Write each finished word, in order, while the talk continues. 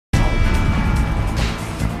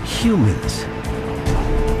Humans.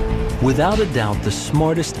 Without a doubt, the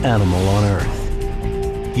smartest animal on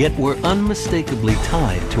Earth. Yet we're unmistakably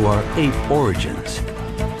tied to our ape origins.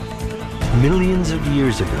 Millions of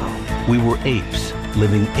years ago, we were apes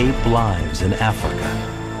living ape lives in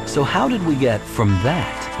Africa. So how did we get from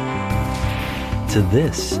that to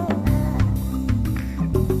this?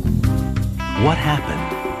 What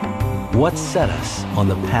happened? What set us on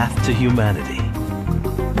the path to humanity?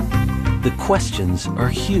 The questions are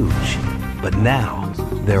huge, but now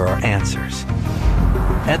there are answers.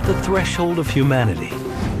 At the threshold of humanity,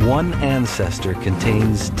 one ancestor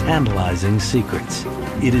contains tantalizing secrets.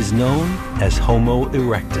 It is known as Homo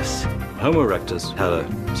erectus. Homo erectus had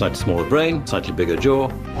a slightly smaller brain, slightly bigger jaw,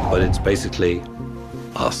 but it's basically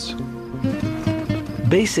us.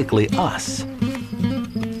 Basically us.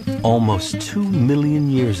 Almost 2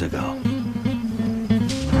 million years ago.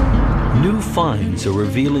 New finds are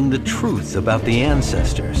revealing the truth about the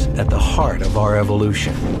ancestors at the heart of our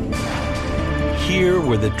evolution. Here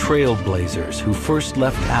were the trailblazers who first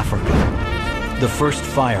left Africa, the first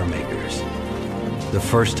fire makers, the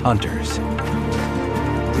first hunters.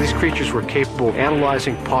 These creatures were capable of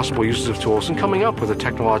analyzing possible uses of tools and coming up with a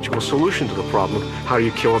technological solution to the problem of how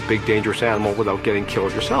you kill a big dangerous animal without getting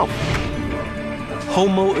killed yourself.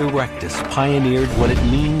 Homo erectus pioneered what it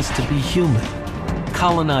means to be human,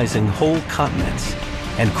 colonizing whole continents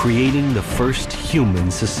and creating the first human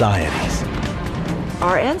societies.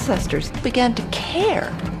 Our ancestors began to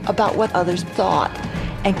care about what others thought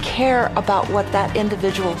and care about what that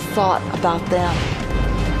individual thought about them.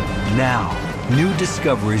 Now, new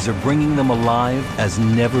discoveries are bringing them alive as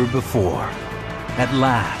never before. At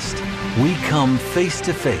last, we come face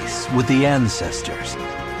to face with the ancestors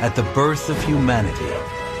at the birth of humanity,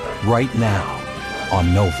 right now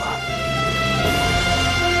on Nova.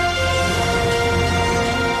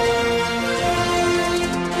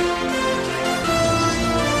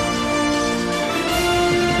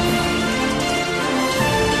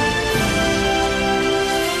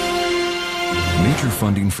 Major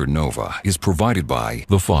funding for Nova is provided by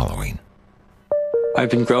the following. I've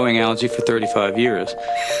been growing algae for 35 years.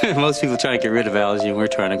 Most people try to get rid of algae, and we're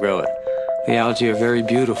trying to grow it. The algae are very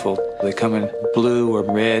beautiful. They come in blue or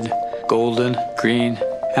red, golden, green.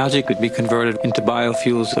 Algae could be converted into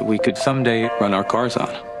biofuels that we could someday run our cars on.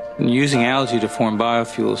 And using algae to form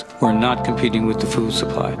biofuels, we're not competing with the food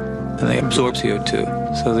supply. And they absorb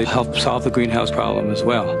CO2, so they help solve the greenhouse problem as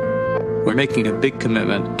well. We're making a big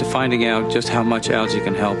commitment to finding out just how much algae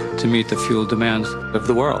can help to meet the fuel demands of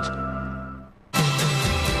the world.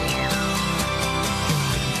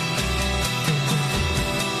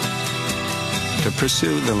 To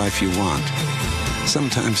pursue the life you want,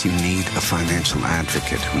 sometimes you need a financial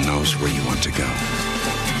advocate who knows where you want to go.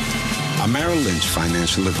 A Merrill Lynch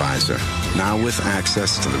financial advisor, now with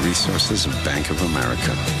access to the resources of Bank of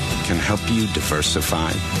America, can help you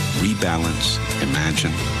diversify, rebalance,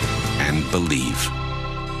 imagine, and believe.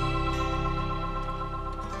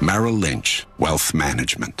 Merrill Lynch Wealth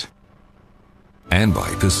Management. And by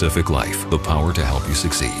Pacific Life, the power to help you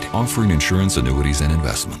succeed, offering insurance, annuities, and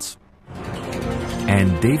investments.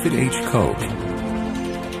 And David H. Koch.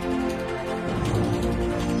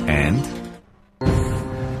 And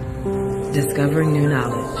Discovering New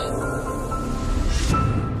Knowledge.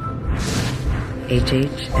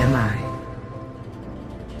 HHMI.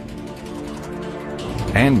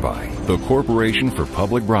 And by the Corporation for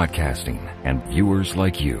Public Broadcasting and viewers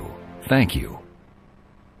like you. Thank you.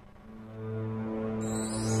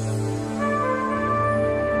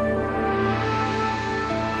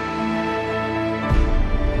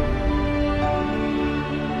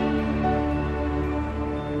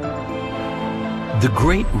 The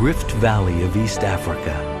Great Rift Valley of East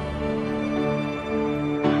Africa.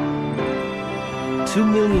 2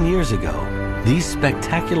 million years ago, these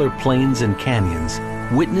spectacular plains and canyons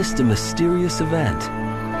witnessed a mysterious event.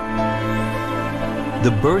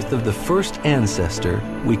 The birth of the first ancestor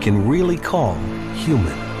we can really call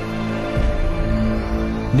human.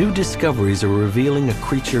 New discoveries are revealing a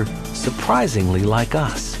creature surprisingly like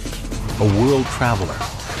us. A world traveler,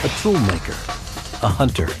 a toolmaker, a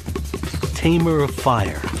hunter, tamer of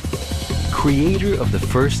fire, creator of the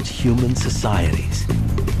first human societies.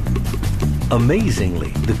 Amazingly,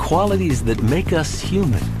 the qualities that make us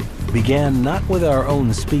human began not with our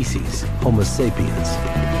own species, Homo sapiens.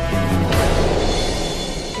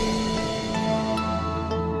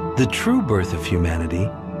 The true birth of humanity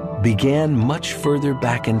began much further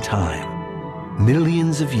back in time,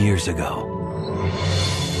 millions of years ago.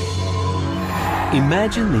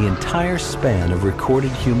 Imagine the entire span of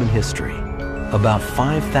recorded human history, about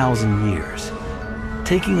 5,000 years.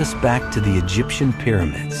 taking us back to the Egyptian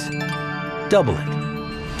pyramids. Double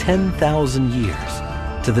it, 10,000 years,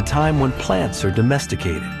 to the time when plants are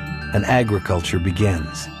domesticated and agriculture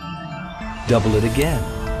begins. Double it again,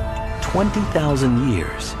 20,000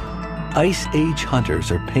 years. Ice Age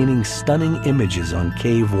hunters are painting stunning images on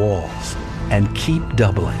cave walls, and keep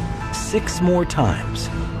doubling 6 more times.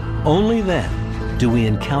 Only then do we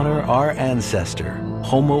encounter our ancestor,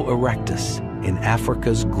 Homo erectus, in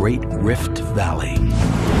Africa's Great Rift Valley.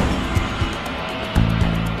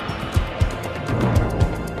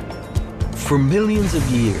 For millions of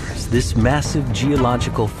years, this massive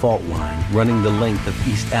geological fault line running the length of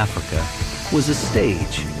East Africa was a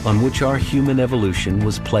stage on which our human evolution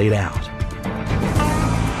was played out.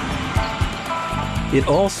 It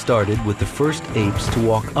all started with the first apes to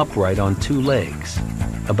walk upright on 2 legs,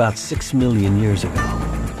 about 6 million years ago.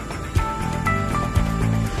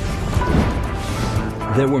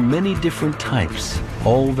 There were many different types,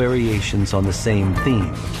 all variations on the same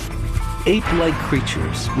theme. Ape-like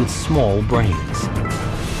creatures with small brains.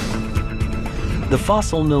 The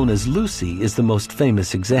fossil known as Lucy is the most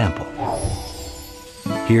famous example.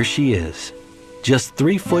 Here she is, just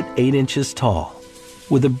 3 foot 8 inches tall,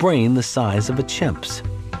 with a brain the size of a chimp's.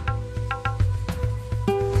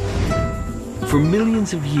 For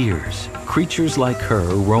millions of years, creatures like her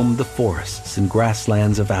roamed the forests and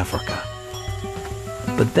grasslands of Africa.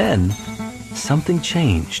 But then, something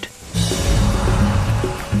changed.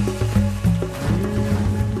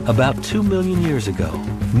 About 2 million years ago,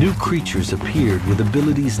 new creatures appeared with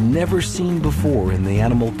abilities never seen before in the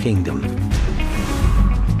animal kingdom.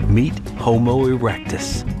 Meet Homo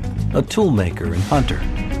erectus, a toolmaker and hunter.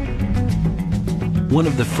 One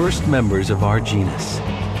of the first members of our genus,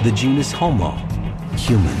 the genus Homo,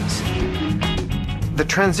 humans. The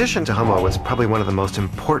transition to Homo was probably one of the most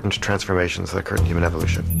important transformations that occurred in human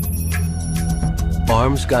evolution.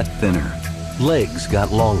 Arms got thinner, legs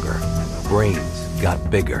got longer, brains got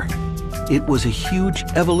bigger. It was a huge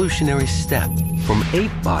evolutionary step from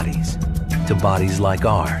ape bodies to bodies like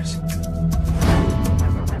ours.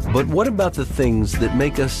 But what about the things that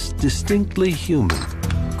make us distinctly human?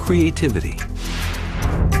 Creativity,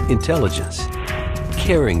 intelligence,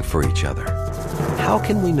 caring for each other. How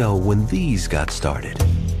can we know when these got started?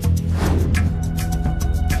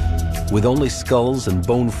 With only skulls and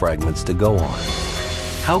bone fragments to go on,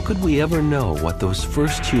 how could we ever know what those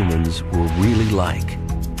first humans were really like?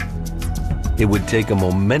 It would take a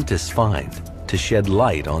momentous find to shed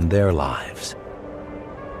light on their lives.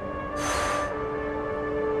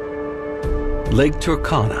 Lake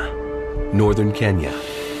Turkana, northern Kenya.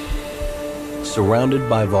 Surrounded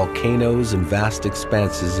by volcanoes and vast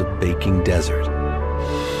expanses of baking desert.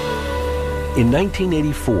 In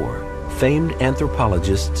 1984, famed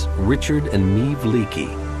anthropologists Richard and Neve Leakey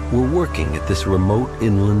were working at this remote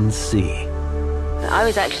inland sea. I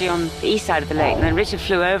was actually on the east side of the lake, and then Richard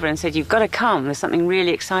flew over and said, "You've got to come, there's something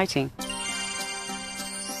really exciting."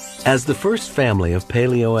 As the first family of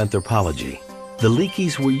paleoanthropology, the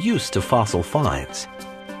Leakeys were used to fossil finds.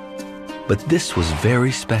 But this was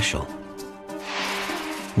very special.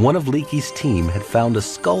 One of Leakey's team had found a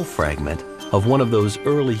skull fragment of one of those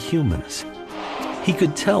early humans. He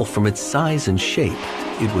could tell from its size and shape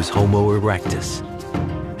it was Homo erectus.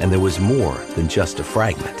 And there was more than just a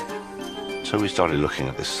fragment. So we started looking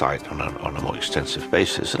at this site on a more extensive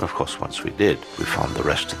basis, and of course once we did, we found the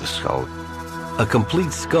rest of the skull. A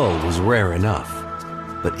complete skull was rare enough,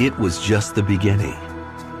 but it was just the beginning.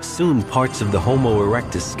 Soon parts of the Homo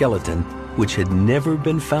erectus skeleton, which had never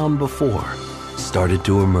been found before, started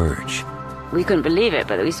to emerge. We couldn't believe it,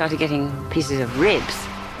 but we started getting pieces of ribs.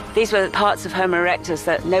 These were parts of Homo erectus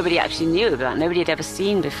that nobody actually knew about, nobody had ever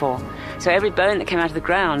seen before. So every bone that came out of the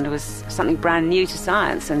ground was something brand new to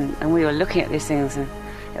science, and we were looking at these things, and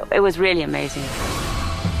it was really amazing.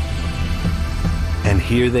 And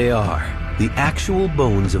here they are, the actual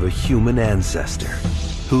bones of a human ancestor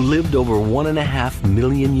who lived over 1.5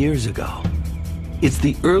 million years ago. It's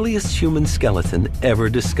the earliest human skeleton ever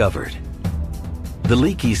discovered. The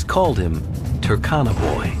Leakeys called him Turkana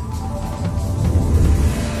Boy.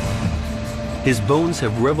 His bones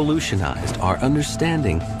have revolutionized our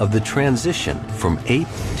understanding of the transition from ape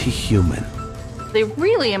to human. The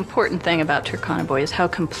really important thing about Turkana Boy is how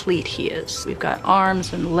complete he is. We've got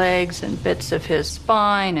arms and legs and bits of his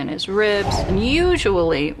spine and his ribs. And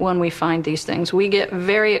usually when we find these things, we get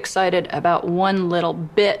very excited about one little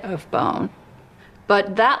bit of bone.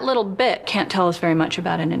 But that little bit can't tell us very much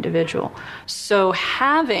about an individual. So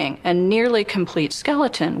having a nearly complete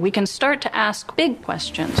skeleton, we can start to ask big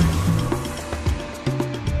questions.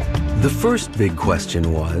 The first big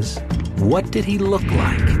question was, what did he look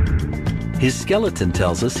like? His skeleton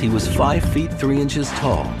tells us he was 5 feet 3 inches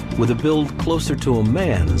tall, with a build closer to a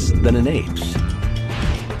man's than an ape's.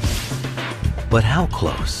 But how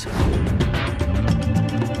close?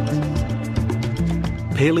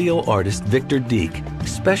 Paleo artist Victor Dieck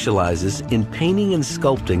specializes in painting and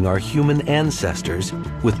sculpting our human ancestors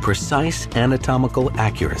with precise anatomical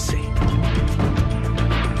accuracy.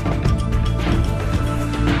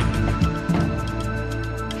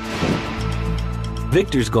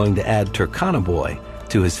 Victor's going to add Turkana Boy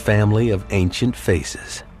to his family of ancient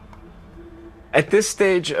faces. At this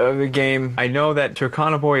stage of the game, I know that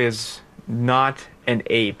Turkana Boy is not an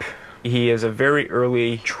ape. He is a very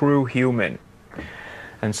early true human.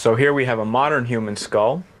 And so here we have a modern human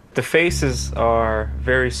skull. The faces are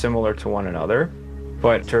very similar to one another,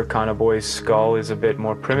 but Turkana Boy's skull is a bit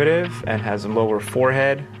more primitive and has a lower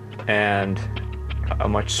forehead and a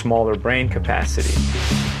much smaller brain capacity.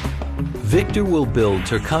 Victor will build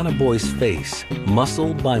Turkana Boy's face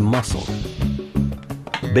muscle by muscle,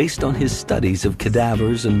 based on his studies of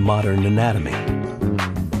cadavers and modern anatomy.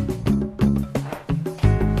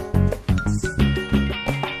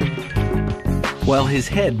 While his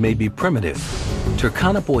head may be primitive,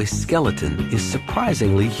 Turkana Boy's skeleton is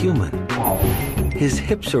surprisingly human. His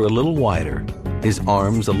hips are a little wider, his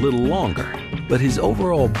arms a little longer, but his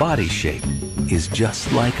overall body shape is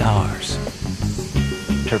just like ours.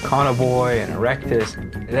 Turkana Boy and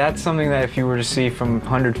Erectus, that's something that if you were to see from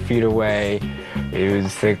 100 feet away, you would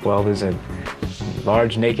think, well, there's a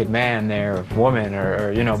large naked man there, or woman,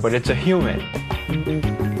 or you know, but it's a human.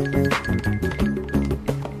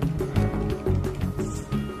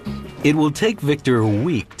 It will take Victor a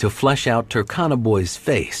week to flesh out Turkana Boy's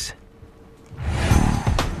face.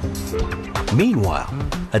 Meanwhile,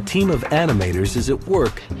 a team of animators is at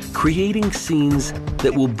work creating scenes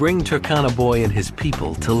that will bring Turkana Boy and his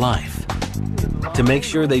people to life. To make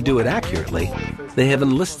sure they do it accurately, they have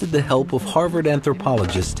enlisted the help of Harvard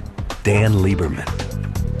anthropologist Dan Lieberman.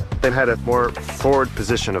 They had a more forward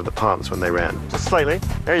position of the palms when they ran. Just slightly.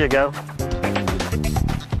 There you go.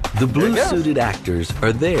 The blue-suited actors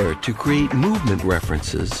are there to create movement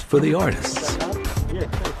references for the artists.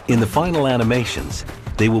 In the final animations,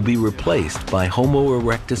 they will be replaced by Homo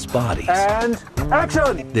erectus bodies. And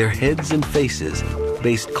action! Their heads and faces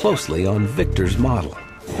based closely on Victor's model.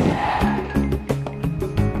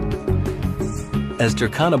 As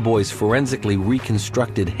Turkana Boy's forensically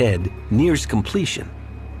reconstructed head nears completion,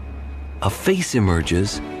 a face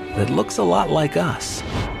emerges that looks a lot like us.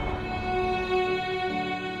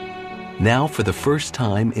 Now, for the first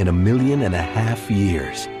time in 1.5 million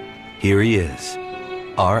years, here he is,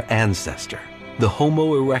 our ancestor, the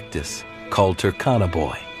Homo erectus, called Turkana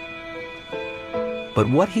Boy. But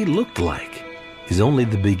what he looked like is only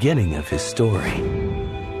the beginning of his story.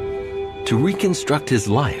 To reconstruct his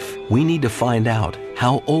life, we need to find out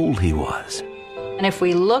how old he was. And if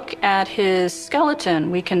we look at his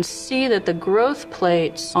skeleton, we can see that the growth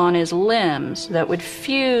plates on his limbs that would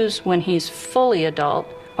fuse when he's fully adult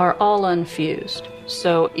are all unfused.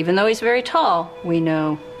 So even though he's very tall, we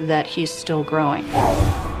know that he's still growing.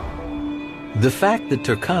 The fact that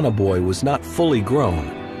Turkana Boy was not fully grown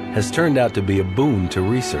has turned out to be a boon to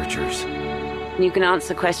researchers. You can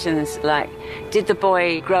answer questions like, did the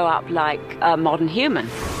boy grow up like a modern human?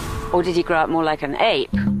 Or did he grow up more like an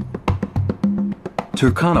ape?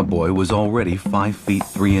 Turkana Boy was already 5 feet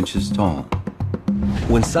 3 inches tall.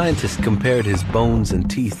 When scientists compared his bones and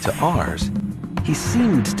teeth to ours, he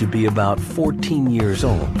seemed to be about 14 years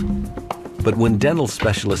old. But when dental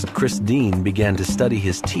specialist Chris Dean began to study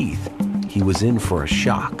his teeth, he was in for a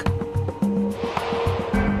shock.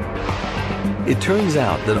 It turns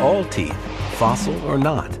out that all teeth, fossil or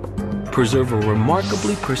not, preserve a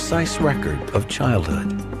remarkably precise record of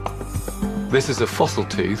childhood. This is a fossil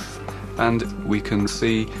tooth, and we can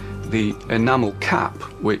see the enamel cap,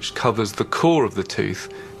 which covers the core of the tooth,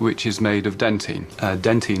 which is made of dentine.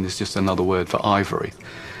 Dentine is just another word for ivory.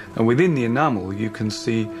 And within the enamel, you can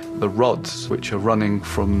see the rods, which are running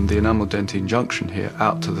from the enamel-dentine junction here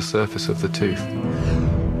out to the surface of the tooth.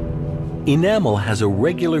 Enamel has a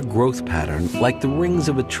regular growth pattern like the rings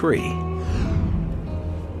of a tree.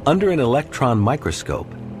 Under an electron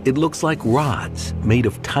microscope, it looks like rods made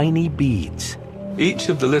of tiny beads. Each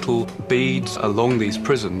of the little beads along these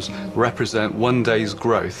prisms represent one day's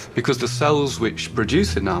growth, because the cells which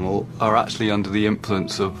produce enamel are actually under the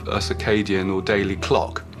influence of a circadian or daily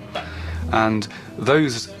clock. And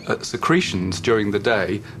those secretions during the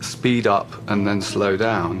day speed up and then slow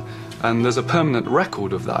down, and there's a permanent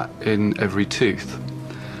record of that in every tooth.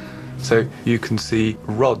 So you can see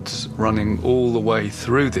rods running all the way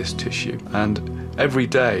through this tissue, and every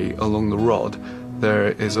day along the rod there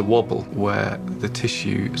is a wobble where the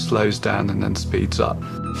tissue slows down and then speeds up.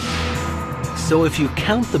 So if you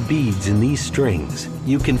count the beads in these strings,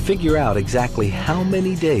 you can figure out exactly how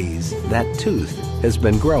many days that tooth has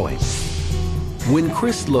been growing. When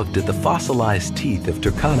Chris looked at the fossilized teeth of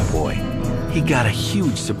Turkana Boy, he got a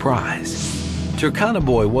huge surprise. Turkana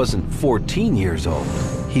Boy wasn't 14 years old,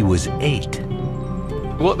 he was 8.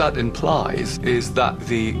 What that implies is that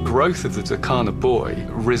the growth of the Turkana Boy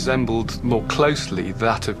resembled more closely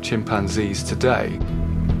that of chimpanzees today.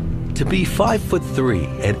 To be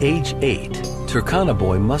 5'3" at age 8, Turkana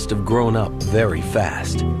Boy must have grown up very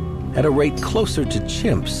fast, at a rate closer to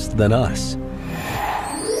chimps than us.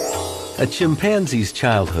 A chimpanzee's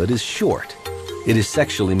childhood is short. It is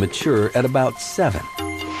sexually mature at about 7.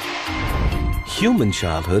 Human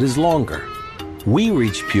childhood is longer. We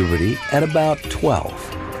reach puberty at about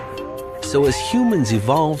 12. So as humans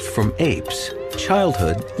evolved from apes,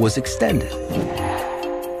 childhood was extended.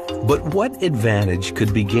 But what advantage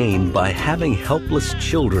could be gained by having helpless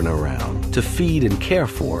children around to feed and care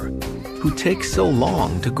for who take so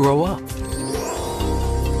long to grow up?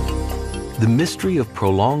 The mystery of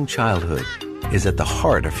prolonged childhood is at the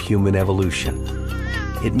heart of human evolution.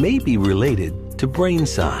 It may be related to brain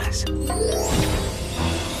size.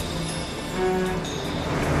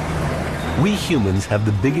 We humans have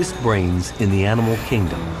the biggest brains in the animal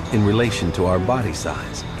kingdom in relation to our body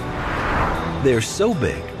size. They're so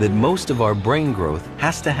big that most of our brain growth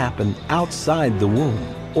has to happen outside the womb,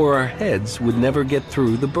 or our heads would never get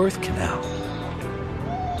through the birth canal.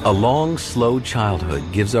 A long, slow childhood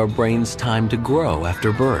gives our brains time to grow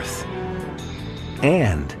after birth,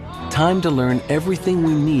 and time to learn everything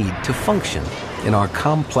we need to function in our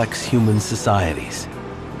complex human societies.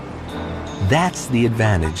 That's the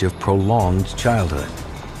advantage of prolonged childhood,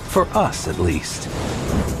 for us at least.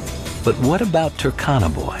 But what about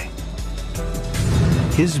Turkana Boy?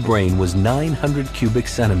 His brain was 900 cubic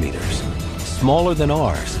centimeters, smaller than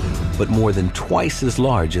ours, but more than twice as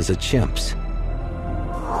large as a chimp's.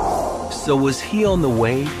 So was he on the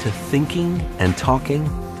way to thinking and talking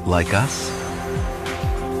like us?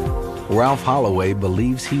 Ralph Holloway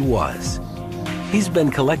believes he was. He's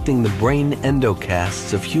been collecting the brain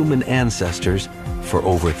endocasts of human ancestors for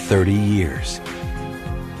over 30 years.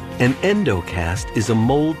 An endocast is a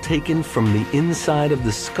mold taken from the inside of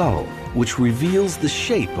the skull, which reveals the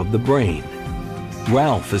shape of the brain.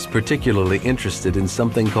 Ralph is particularly interested in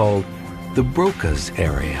something called the Broca's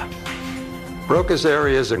area. Broca's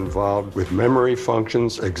area is involved with memory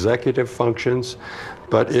functions, executive functions,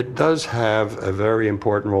 but it does have a very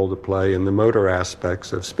important role to play in the motor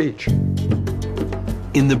aspects of speech.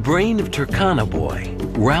 In the brain of Turkana Boy,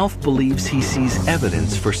 Ralph believes he sees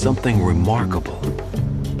evidence for something remarkable.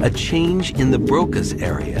 A change in the Broca's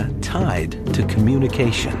area tied to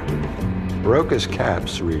communication. Broca's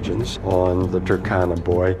caps regions on the Turkana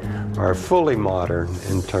Boy are fully modern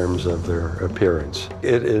in terms of their appearance.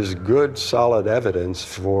 It is good, solid evidence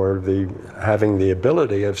for having the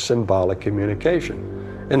ability of symbolic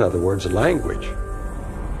communication. In other words, language.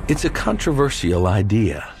 It's a controversial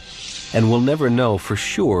idea, and we'll never know for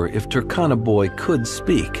sure if Turkana Boy could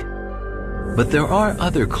speak. But there are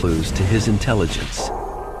other clues to his intelligence.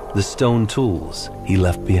 The stone tools he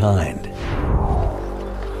left behind.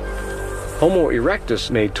 Homo erectus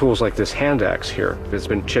made tools like this hand axe here. It's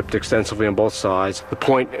been chipped extensively on both sides. The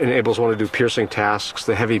point enables one to do piercing tasks.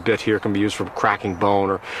 The heavy bit here can be used for cracking bone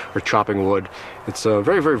or chopping wood. It's a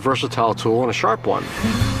very, very versatile tool and a sharp one.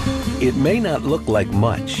 It may not look like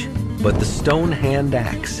much, but the stone hand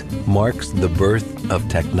axe marks the birth of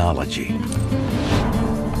technology.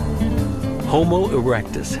 Homo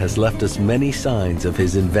erectus has left us many signs of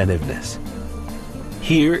his inventiveness.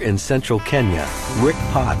 Here in central Kenya, Rick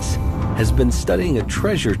Potts has been studying a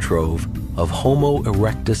treasure trove of Homo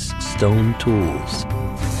erectus stone tools.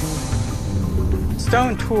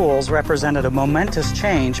 Stone tools represented a momentous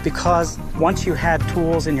change because once you had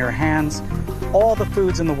tools in your hands, all the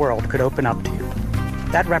foods in the world could open up to you.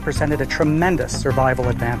 That represented a tremendous survival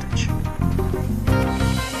advantage.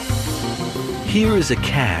 Here is a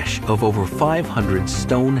cache of over 500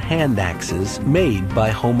 stone hand axes made by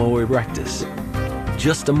Homo erectus.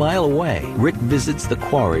 Just a mile away, Rick visits the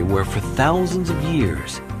quarry where for thousands of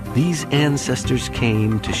years, these ancestors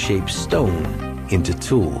came to shape stone into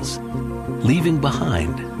tools, leaving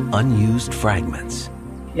behind unused fragments.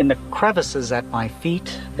 In the crevices at my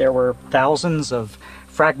feet, there were thousands of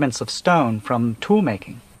fragments of stone from tool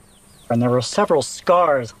making. And there were several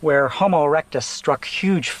scars where Homo erectus struck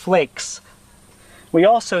huge flakes. We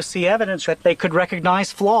also see evidence that they could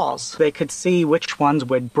recognize flaws. They could see which ones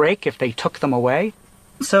would break if they took them away,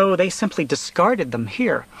 So they simply discarded them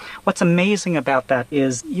here. What's amazing about that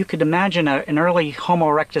is you could imagine an early Homo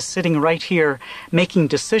erectus sitting right here making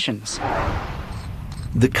decisions.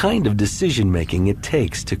 The kind of decision-making it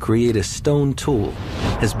takes to create a stone tool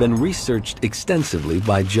has been researched extensively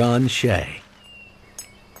by John Shea.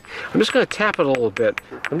 I'm just going to tap it a little bit.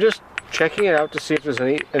 I'm just checking it out to see if there's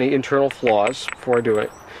any internal flaws before I do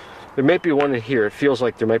it. There may be one in here. It feels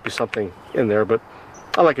like there might be something in there, but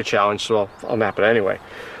I like a challenge, so I'll map it anyway.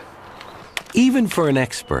 Even for an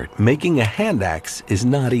expert, making a hand axe is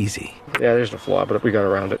not easy. Yeah, there's a flaw, but we got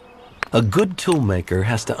around it. A good toolmaker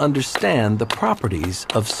has to understand the properties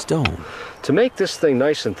of stone. To make this thing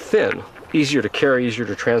nice and thin, easier to carry, easier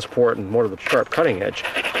to transport, and more to the sharp cutting edge,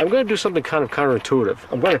 I'm going to do something kind of counterintuitive.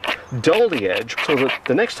 I'm going to dull the edge so that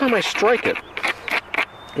the next time I strike it,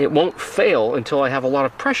 it won't fail until I have a lot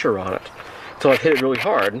of pressure on it. Until I've hit it really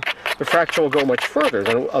hard, the fracture will go much further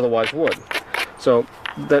than it otherwise would. So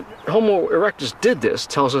that Homo erectus did this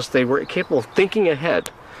tells us they were capable of thinking ahead,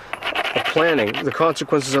 of planning the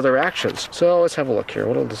consequences of their actions. So let's have a look here.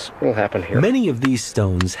 What'll happen here? Many of these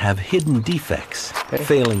stones have hidden defects. Okay.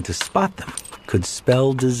 Failing to spot them could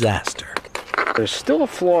spell disaster. There's still a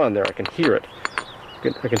flaw in there. I can hear it.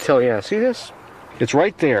 I can tell, yeah, see this? It's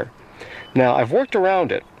right there. Now, I've worked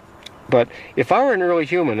around it, but if I were an early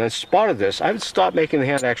human and spotted this, I would stop making the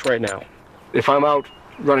hand axe right now. If I'm out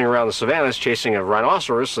running around the savannas chasing a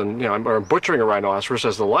rhinoceros and I'm butchering a rhinoceros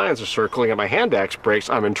as the lions are circling and my hand axe breaks,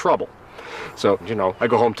 I'm in trouble. So, I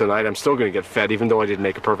go home tonight, I'm still going to get fed even though I didn't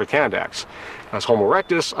make a perfect hand axe. As Homo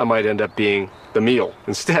erectus, I might end up being the meal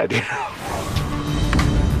instead.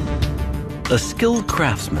 A skilled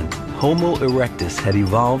craftsman, Homo erectus had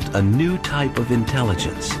evolved a new type of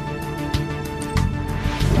intelligence.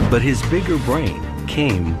 But his bigger brain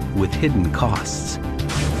came with hidden costs.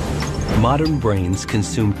 Modern brains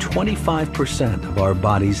consume 25% of our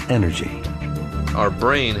body's energy. Our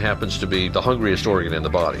brain happens to be the hungriest organ in the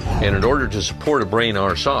body. And in order to support a brain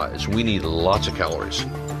our size, we need lots of calories.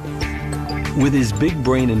 With his big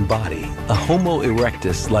brain and body, a Homo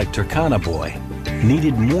erectus like Turkana Boy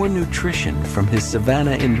needed more nutrition from his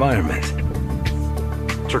savanna environment.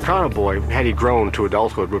 Turkana Boy, had he grown to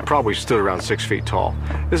adulthood, would probably stood around 6 feet tall.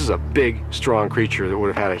 This is a big, strong creature that would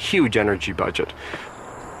have had a huge energy budget.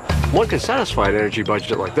 One can satisfy an energy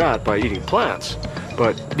budget like that by eating plants,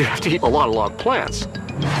 but you have to eat a lot of plants.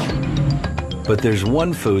 But there's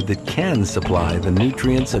one food that can supply the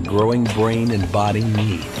nutrients a growing brain and body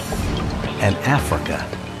need, and Africa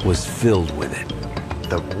was filled with it.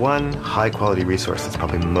 The one high-quality resource that's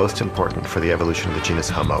probably most important for the evolution of the genus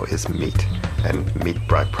Homo is meat, and meat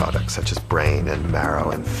byproducts such as brain and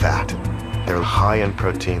marrow and fat. They're high in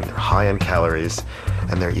protein, they're high in calories,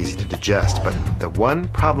 and they're easy to digest. But the one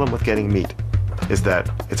problem with getting meat is that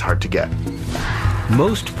it's hard to get.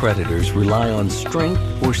 Most predators rely on strength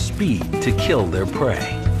or speed to kill their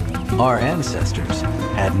prey. Our ancestors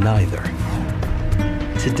had neither.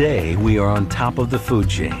 Today, we are on top of the food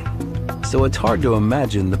chain, so it's hard to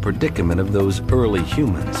imagine the predicament of those early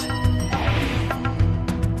humans.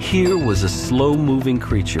 Here was a slow-moving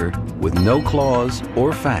creature with no claws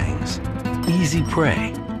or fangs, easy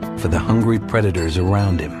prey for the hungry predators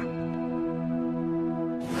around him.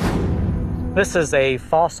 This is a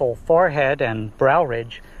fossil forehead and brow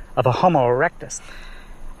ridge of a Homo erectus.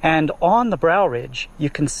 And on the brow ridge, you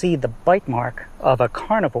can see the bite mark of a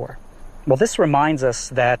carnivore. Well, this reminds us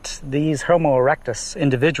that these Homo erectus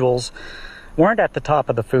individuals weren't at the top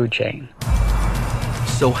of the food chain.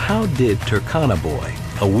 So how did Turkana Boy,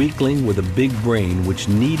 a weakling with a big brain which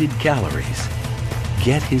needed calories,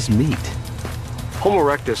 get his meat? Homo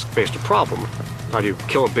erectus faced a problem. How do you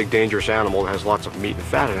kill a big dangerous animal that has lots of meat and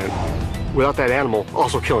fat in it without that animal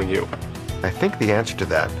also killing you? I think the answer to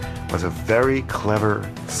that was a very clever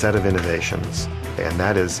set of innovations, and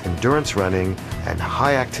that is endurance running and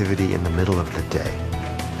high activity in the middle of the day.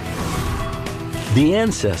 The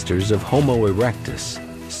ancestors of Homo erectus,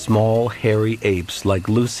 small, hairy apes like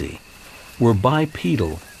Lucy, were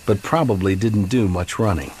bipedal but probably didn't do much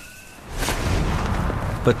running.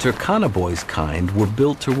 But Turkana Boy's kind were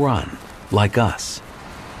built to run, like us.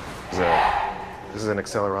 This is an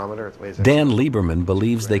accelerometer. It weighs Dan Lieberman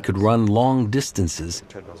believes they could run long distances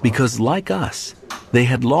because, like us, they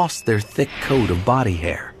had lost their thick coat of body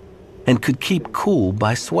hair and could keep cool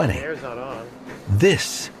by sweating.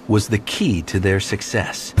 This was the key to their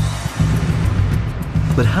success.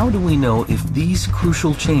 But how do we know if these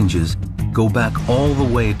crucial changes go back all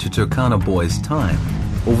the way to Turkana Boy's time,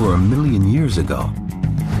 over 1 million years ago?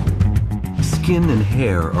 Skin and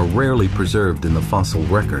hair are rarely preserved in the fossil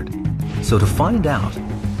record. So to find out,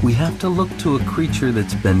 we have to look to a creature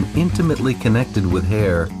that's been intimately connected with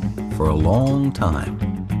hair for a long time,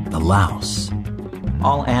 the louse.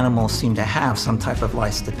 All animals seem to have some type of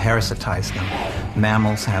lice that parasitize them.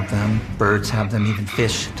 Mammals have them, birds have them, even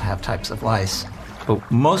fish have types of lice. But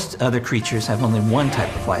most other creatures have only one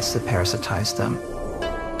type of lice that parasitize them.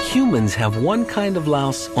 Humans have one kind of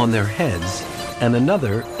louse on their heads and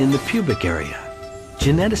another in the pubic area.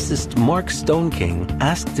 Geneticist Mark Stoneking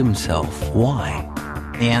asked himself why.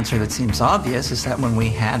 The answer that seems obvious is that when we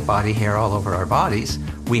had body hair all over our bodies,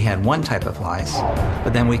 we had one type of lice,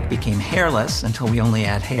 but then we became hairless until we only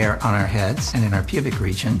had hair on our heads and in our pubic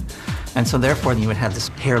region. And so therefore you would have this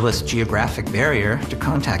hairless geographic barrier to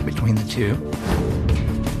contact between the two.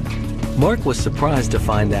 Mark was surprised to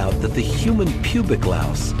find out that the human pubic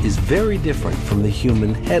louse is very different from the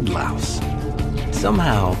human head louse.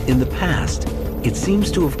 Somehow, in the past, it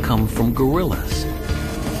seems to have come from gorillas.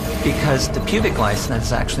 Because the pubic lice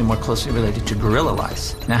is actually more closely related to gorilla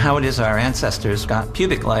lice. Now, how it is our ancestors got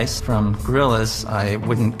pubic lice from gorillas, I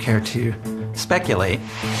wouldn't care to speculate.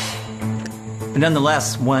 But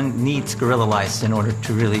nonetheless, one needs gorilla lice in order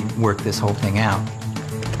to really work this whole thing out.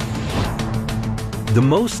 The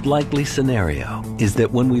most likely scenario is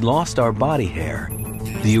that when we lost our body hair,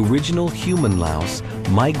 the original human louse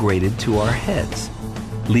migrated to our heads,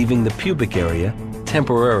 leaving the pubic area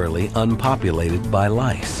temporarily unpopulated by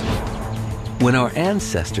lice. When our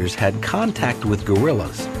ancestors had contact with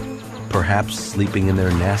gorillas, perhaps sleeping in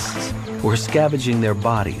their nests or scavenging their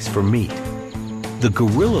bodies for meat, the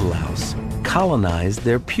gorilla louse colonized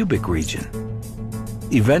their pubic region.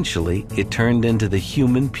 Eventually, it turned into the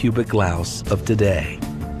human pubic louse of today.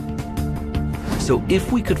 So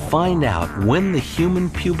if we could find out when the human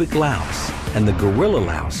pubic louse and the gorilla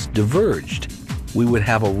louse diverged, we would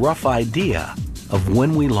have a rough idea of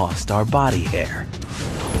when we lost our body hair.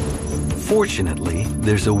 Fortunately,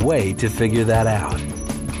 there's a way to figure that out.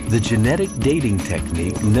 The genetic dating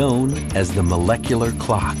technique known as the molecular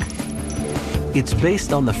clock. It's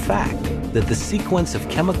based on the fact that the sequence of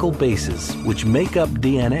chemical bases which make up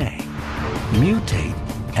DNA mutate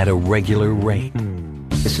at a regular rate.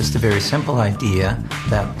 It's just a very simple idea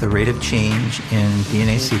that the rate of change in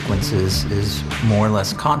DNA sequences is more or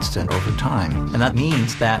less constant over time. And that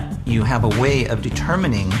means that you have a way of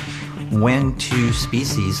determining when two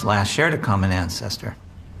species last shared a common ancestor.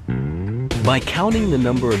 By counting the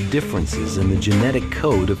number of differences in the genetic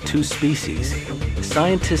code of two species,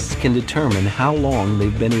 scientists can determine how long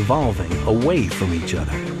they've been evolving away from each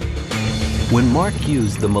other. When Mark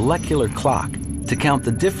used the molecular clock to count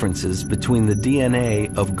the differences between the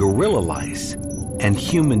DNA of gorilla lice and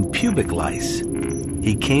human pubic lice,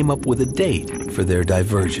 he came up with a date for their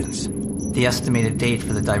divergence. The estimated date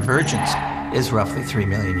for the divergence is roughly 3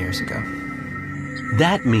 million years ago.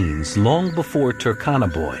 That means long before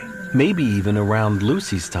Turkana Boy, maybe even around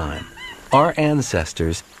Lucy's time, our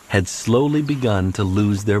ancestors had slowly begun to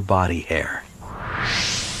lose their body hair.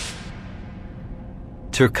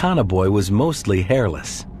 Turkana Boy was mostly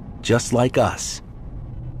hairless, just like us.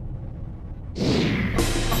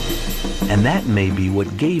 And that may be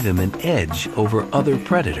what gave him an edge over other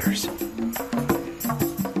predators.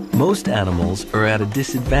 Most animals are at a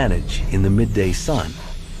disadvantage in the midday sun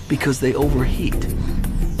because they overheat.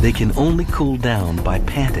 They can only cool down by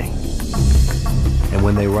panting. And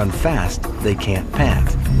when they run fast, they can't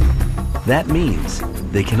pant. That means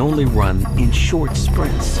they can only run in short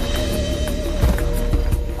sprints.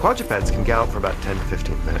 Quadrupeds can gallop for about 10 to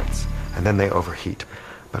 15 minutes, and then they overheat.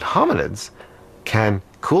 But hominids can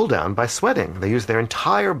cool down by sweating. They use their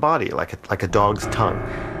entire body like a dog's tongue.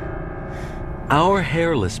 Our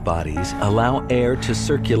hairless bodies allow air to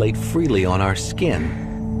circulate freely on our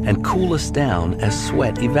skin and cool us down as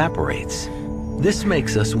sweat evaporates. This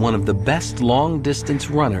makes us one of the best long-distance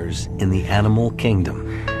runners in the animal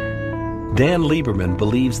kingdom. Dan Lieberman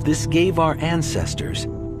believes this gave our ancestors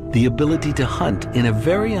the ability to hunt in a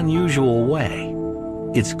very unusual way.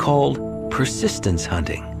 It's called persistence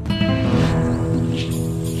hunting.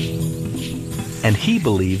 And he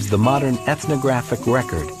believes the modern ethnographic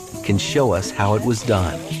record can show us how it was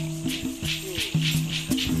done.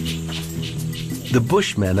 The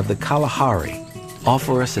Bushmen of the Kalahari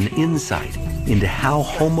offer us an insight into how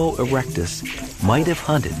Homo erectus might have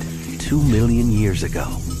hunted 2 million years ago.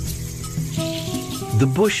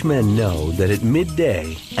 The Bushmen know that at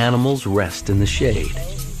midday, animals rest in the shade,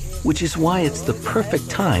 which is why it's the perfect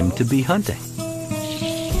time to be hunting.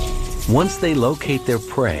 Once they locate their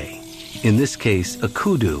prey, in this case a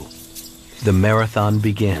kudu, the marathon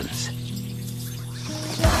begins.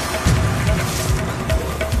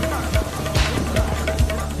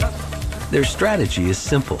 Their strategy is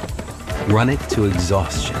simple. run it to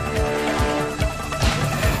exhaustion.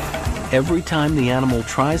 Every time the animal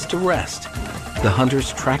tries to rest, the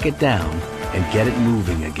hunters track it down and get it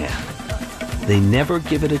moving again. They never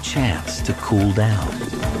give it a chance to cool down.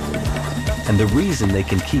 And the reason they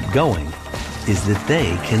can keep going is that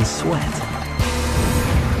they can sweat.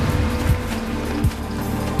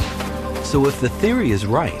 So if the theory is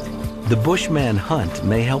right, the Bushman hunt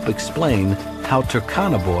may help explain how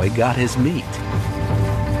Turkana Boy got his meat.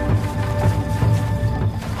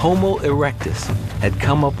 Homo erectus had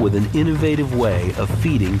come up with an innovative way of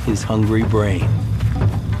feeding his hungry brain.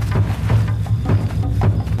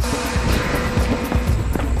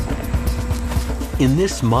 In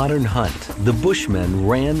this modern hunt, the Bushmen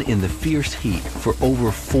ran in the fierce heat for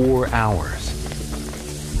over 4 hours.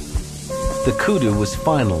 The kudu was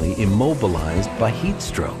finally immobilized by heat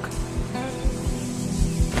stroke.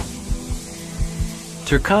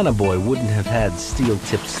 Turkana Boy wouldn't have had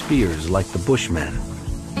steel-tipped spears like the Bushmen,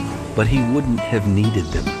 but he wouldn't have needed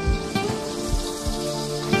them.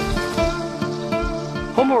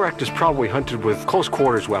 Homo erectus probably hunted with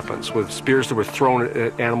close-quarters weapons, with spears that were thrown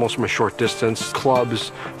at animals from a short distance,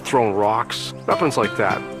 clubs, thrown rocks, weapons like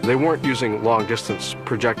that. They weren't using long-distance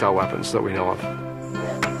projectile weapons that we know of.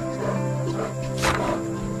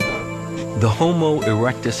 The Homo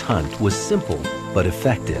erectus hunt was simple but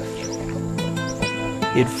effective.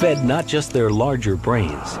 It fed not just their larger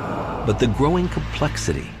brains, but the growing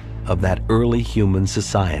complexity of that early human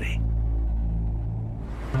society.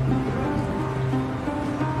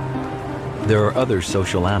 There are other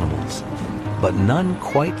social animals, but none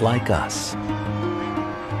quite like us.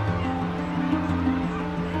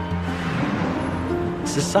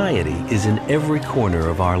 Society is in every corner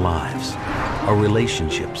of our lives. Our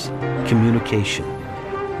relationships, communication,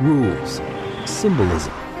 rules,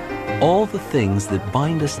 symbolism, all the things that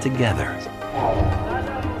bind us together.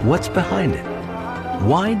 What's behind it?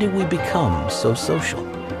 Why do we become so social?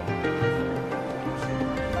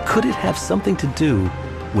 Could it have something to do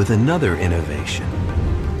with another innovation?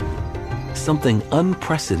 Something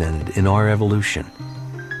unprecedented in our evolution.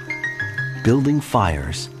 Building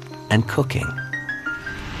fires and cooking.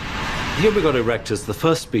 Here we've got erectus, the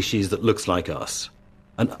first species that looks like us.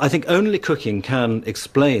 And I think only cooking can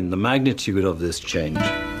explain the magnitude of this change.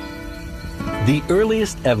 The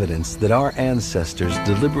earliest evidence that our ancestors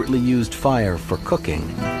deliberately used fire for cooking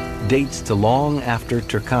dates to long after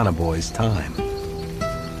Turkana Boy's time.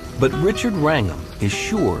 But Richard Wrangham is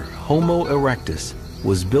sure Homo erectus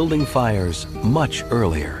was building fires much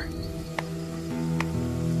earlier.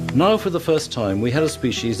 Now, for the first time, we had a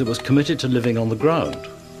species that was committed to living on the ground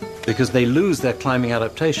because they lose their climbing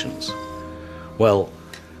adaptations. Well,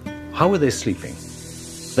 how were they sleeping?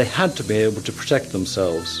 They had to be able to protect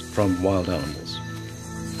themselves from wild animals.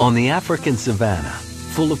 On the African savanna,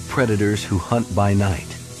 full of predators who hunt by night,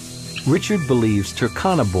 Richard believes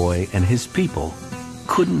Turkana Boy and his people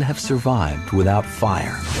couldn't have survived without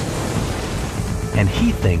fire. And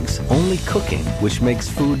he thinks only cooking, which makes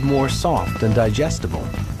food more soft and digestible,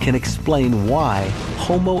 can explain why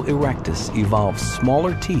Homo erectus evolved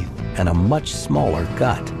smaller teeth and a much smaller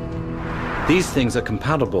gut. These things are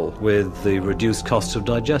compatible with the reduced cost of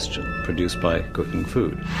digestion produced by cooking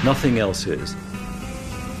food. Nothing else is.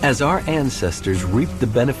 As our ancestors reaped the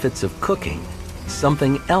benefits of cooking,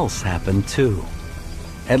 something else happened too,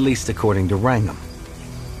 at least according to Wrangham.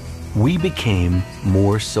 We became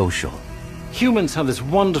more social. Humans have this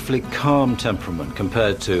wonderfully calm temperament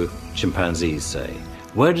compared to chimpanzees, say.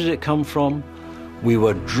 Where did it come from? We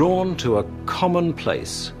were drawn to a common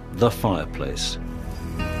place, the fireplace.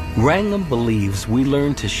 Wrangham believes we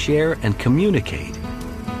learn to share and communicate,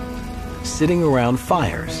 sitting around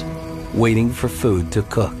fires, waiting for food to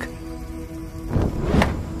cook.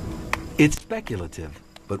 It's speculative,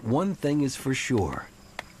 but one thing is for sure.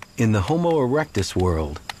 In the Homo erectus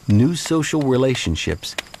world, new social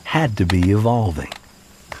relationships had to be evolving.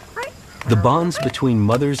 The bonds between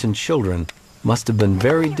mothers and children must have been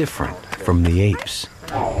very different from the apes.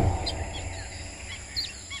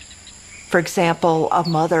 For example, a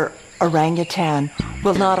mother orangutan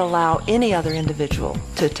will not allow any other individual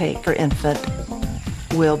to take her infant,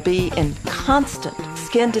 will be in constant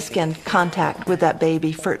skin-to-skin contact with that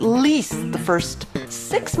baby for at least the first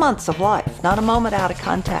 6 months of life, not a moment out of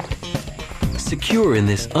contact. Secure in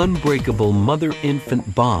this unbreakable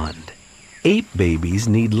mother-infant bond, ape babies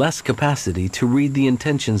need less capacity to read the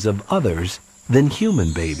intentions of others than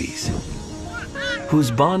human babies, whose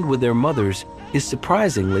bond with their mothers is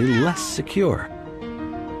surprisingly less secure.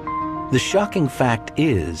 The shocking fact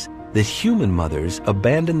is that human mothers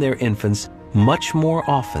abandon their infants much more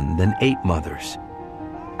often than ape mothers.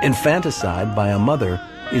 Infanticide by a mother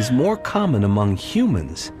is more common among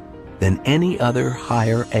humans than any other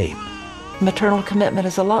higher ape. Maternal commitment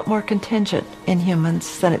is a lot more contingent in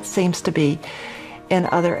humans than it seems to be in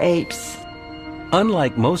other apes.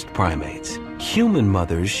 Unlike most primates, human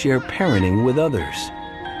mothers share parenting with others.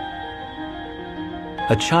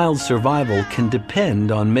 A child's survival can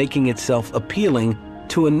depend on making itself appealing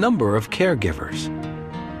to a number of caregivers.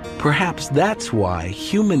 Perhaps that's why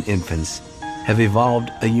human infants have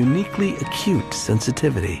evolved a uniquely acute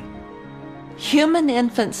sensitivity. Human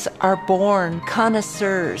infants are born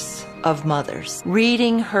connoisseurs of mothers,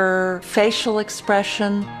 reading her facial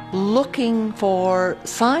expression, looking for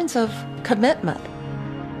signs of commitment.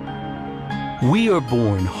 We are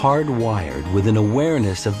born hardwired with an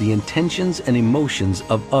awareness of the intentions and emotions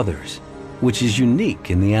of others, which is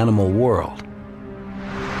unique in the animal world.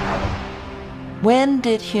 When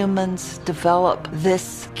did humans develop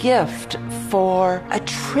this gift for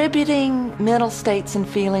attributing mental states and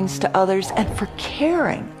feelings to others and for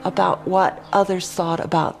caring about what others thought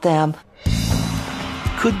about them?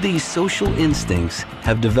 Could these social instincts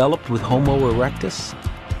have developed with Homo erectus?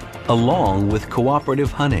 Along with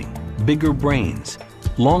cooperative hunting, bigger brains,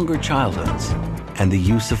 longer childhoods, and the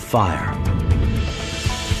use of fire.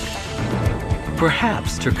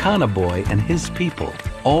 Perhaps Turkana Boy and his people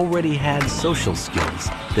already had social skills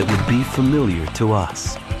that would be familiar to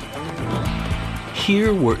us.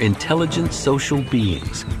 Here were intelligent social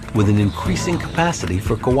beings with an increasing capacity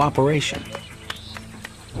for cooperation.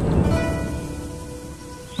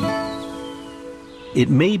 It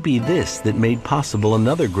may be this that made possible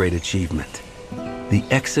another great achievement, the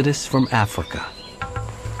exodus from Africa.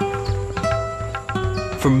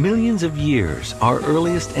 For millions of years, our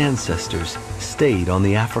earliest ancestors stayed on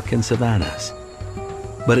the African savannas.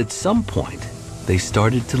 But at some point, they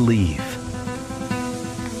started to leave.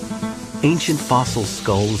 Ancient fossil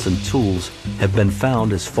skulls and tools have been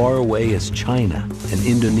found as far away as China and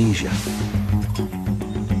Indonesia.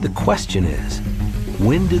 The question is,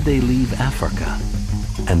 when did they leave Africa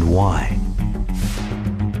and why?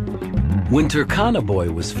 When Turkana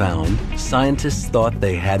Boy was found, scientists thought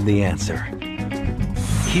they had the answer.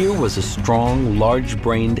 Here was a strong,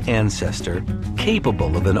 large-brained ancestor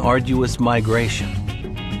capable of an arduous migration.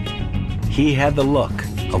 He had the look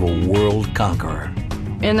of a world conqueror.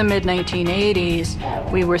 In the mid-1980s,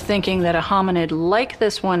 we were thinking that a hominid like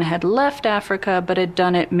this one had left Africa, but had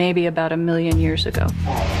done it maybe about 1 million years ago.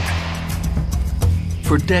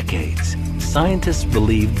 For decades, scientists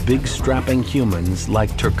believed big strapping humans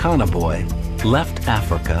like Turkana Boy left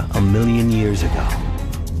Africa 1 million years ago.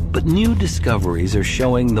 But new discoveries are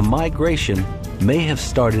showing the migration may have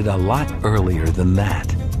started a lot earlier than that.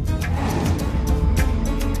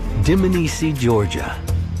 Dmanisi, Georgia.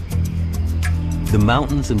 The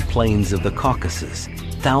mountains and plains of the Caucasus,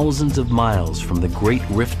 thousands of miles from the Great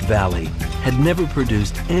Rift Valley, had never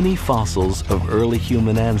produced any fossils of early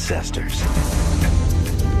human ancestors.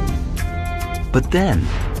 But then,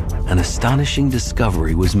 an astonishing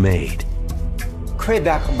discovery was made.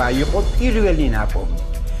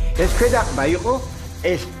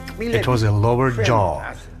 It was a lower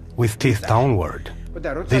jaw with teeth downward,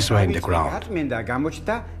 this way in the ground.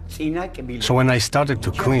 So when I started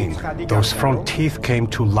to clean, those front teeth came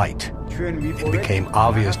to light. It became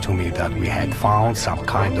obvious to me that we had found some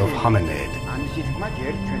kind of hominid.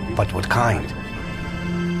 But what kind?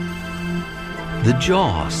 The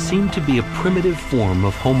jaw seemed to be a primitive form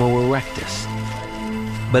of Homo erectus.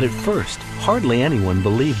 But at first, hardly anyone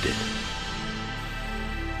believed it.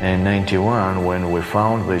 In 91, when we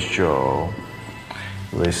found this jaw,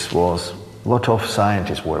 a lot of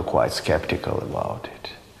scientists were quite skeptical about it.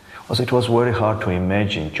 Because it was very hard to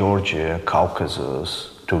imagine Georgia, Caucasus,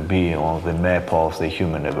 to be on the map of the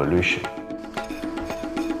human evolution.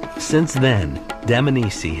 Since then,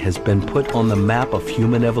 Dmanisi has been put on the map of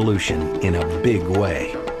human evolution in a big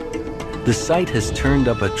way. The site has turned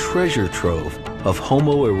up a treasure trove of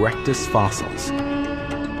Homo erectus fossils.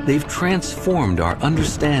 They've transformed our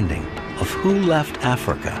understanding of who left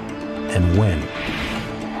Africa and when.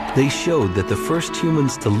 They showed that the first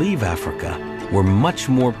humans to leave Africa were much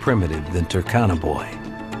more primitive than Turkana Boy.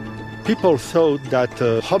 People thought that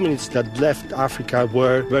hominids that left Africa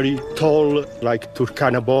were very tall, like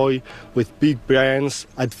Turkana Boy, with big brains,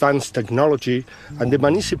 advanced technology, and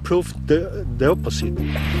Dmanisi proved the opposite.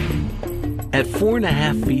 At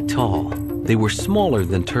 4.5 feet tall, they were smaller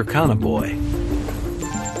than Turkana Boy,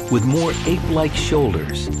 with more ape-like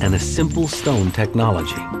shoulders and a simple stone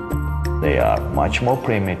technology. They are much more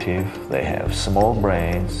primitive, they have small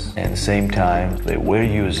brains, and at the same time they were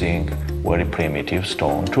using very primitive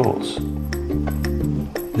stone tools.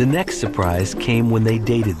 The next surprise came when they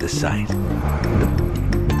dated the site.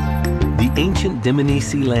 The ancient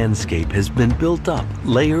Dmanisi landscape has been built up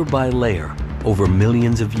layer by layer over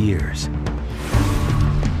millions of years.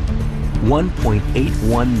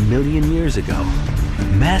 1.81 million years ago,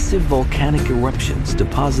 massive volcanic eruptions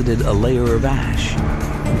deposited a layer of ash.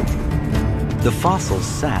 The fossils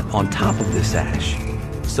sat on top of this ash,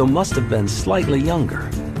 so must have been slightly younger,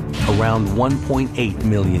 around 1.8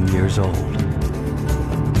 million years old.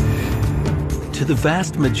 To the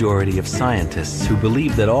vast majority of scientists who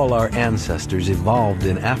believe that all our ancestors evolved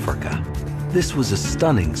in Africa, this was a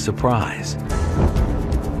stunning surprise.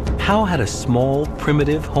 How had a small,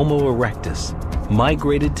 primitive Homo erectus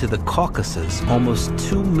migrated to the Caucasus almost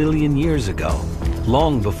 2 million years ago,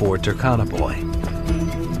 long before Turkana-Boy?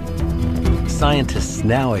 Scientists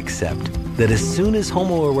now accept that as soon as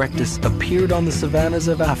Homo erectus appeared on the savannas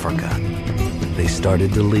of Africa, they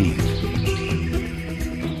started to leave.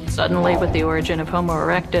 Suddenly, with the origin of Homo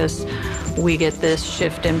erectus, we get this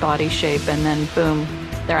shift in body shape, and then boom,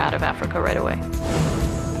 they're out of Africa right away.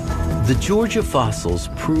 The Georgia fossils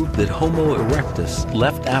proved that Homo erectus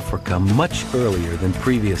left Africa much earlier than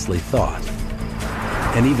previously thought.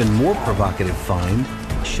 An even more provocative find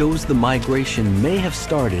shows the migration may have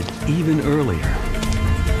started even earlier.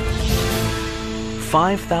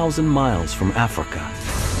 5,000 miles from Africa,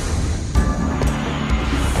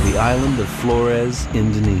 the island of Flores,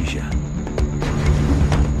 Indonesia.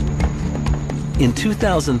 In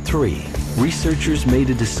 2003, researchers made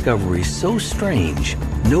a discovery so strange,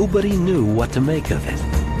 nobody knew what to make of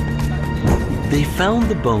it. They found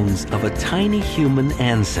the bones of a tiny human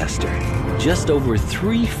ancestor, just over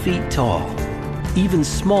 3 feet tall, even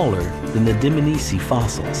smaller than the Dmanisi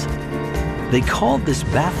fossils. They called this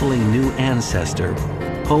baffling new ancestor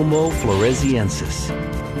Homo floresiensis,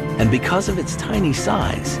 and because of its tiny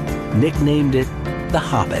size, nicknamed it the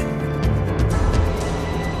Hobbit.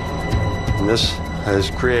 This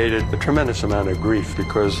has created a tremendous amount of grief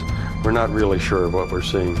because we're not really sure of what we're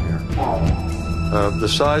seeing here. The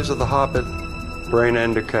size of the Hobbit brain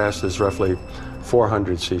endocast is roughly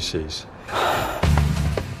 400 cc's.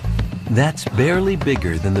 That's barely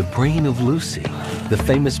bigger than the brain of Lucy, the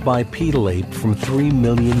famous bipedal ape from 3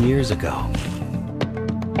 million years ago.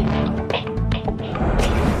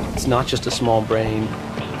 It's not just a small brain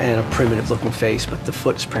and a primitive-looking face, but the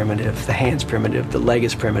foot's primitive, the hand's primitive, the leg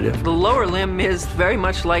is primitive. The lower limb is very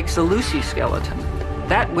much like the Lucy skeleton.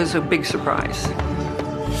 That was a big surprise.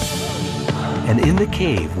 And in the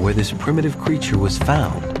cave where this primitive creature was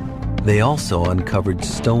found, they also uncovered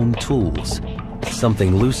stone tools,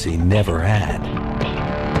 something Lucy never had.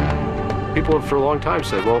 People have for a long time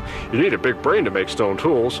said, well, you need a big brain to make stone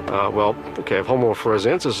tools. Well, okay, if Homo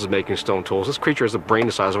floresiensis is making stone tools, this creature has the brain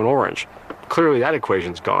the size of an orange. Clearly that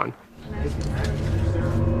equation's gone.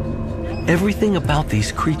 Everything about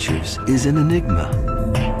these creatures is an enigma.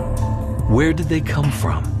 Where did they come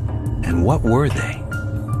from? And what were they?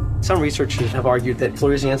 Some researchers have argued that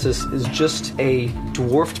floresiensis is just a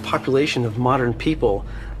dwarfed population of modern people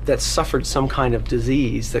that suffered some kind of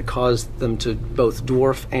disease that caused them to both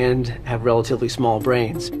dwarf and have relatively small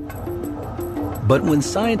brains. But when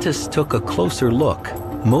scientists took a closer look,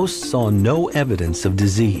 most saw no evidence of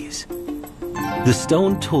disease. The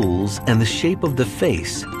stone tools and the shape of the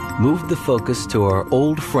face moved the focus to our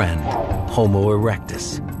old friend, Homo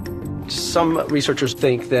erectus. Some researchers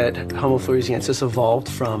think that Homo floresiensis evolved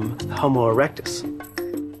from Homo erectus.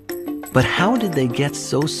 But how did they get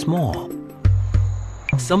so small?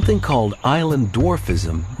 Something called island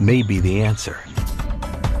dwarfism may be the answer.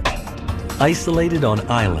 Isolated on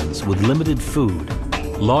islands with limited food,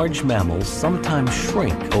 large mammals sometimes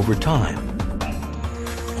shrink over time.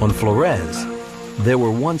 On Flores, there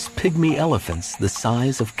were once pygmy elephants the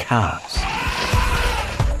size of cows.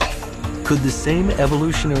 Could the same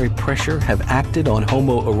evolutionary pressure have acted on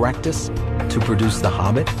Homo erectus to produce the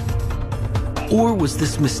Hobbit? Or was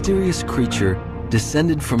this mysterious creature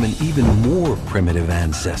descended from an even more primitive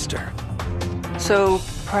ancestor? So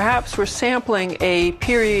perhaps we're sampling a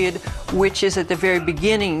period which is at the very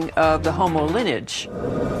beginning of the Homo lineage.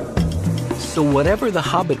 So whatever the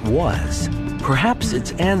Hobbit was, perhaps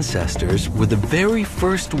its ancestors were the very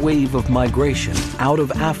first wave of migration out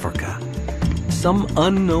of Africa. Some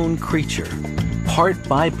unknown creature, part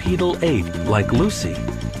bipedal ape like Lucy,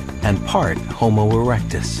 and part Homo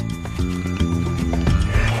erectus.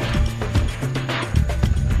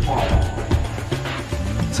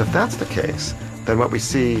 So if that's the case, then what we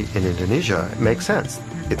see in Indonesia makes sense.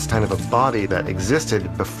 It's kind of a body that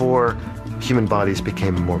existed before human bodies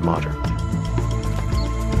became more modern.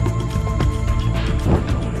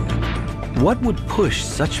 What would push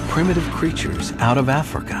such primitive creatures out of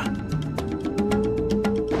Africa?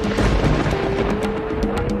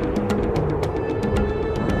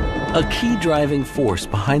 A key driving force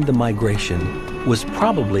behind the migration was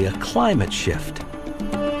probably a climate shift,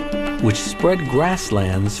 which spread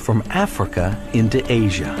grasslands from Africa into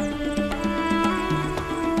Asia.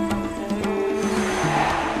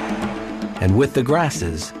 And with the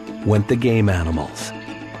grasses went the game animals.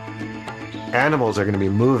 Animals are going to be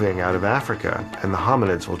moving out of Africa, and the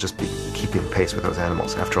hominids will just be keeping pace with those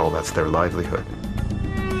animals. After all, that's their livelihood.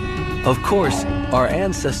 Of course, our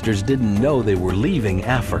ancestors didn't know they were leaving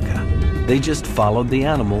Africa. They just followed the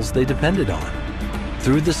animals they depended on,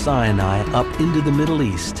 through the Sinai up into the Middle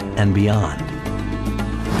East and beyond.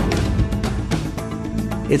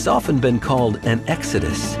 It's often been called an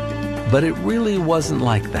exodus, but it really wasn't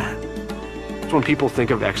like that. When people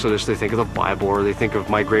think of Exodus, they think of the Bible, or they think of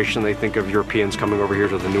migration, they think of Europeans coming over here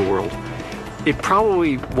to the New World. It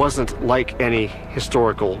probably wasn't like any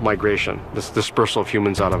historical migration, this dispersal of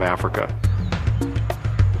humans out of Africa.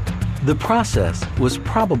 The process was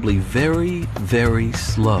probably very, very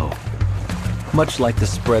slow, much like the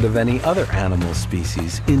spread of any other animal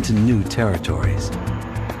species into new territories.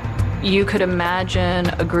 You could imagine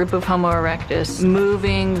a group of Homo erectus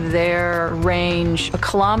moving their range 1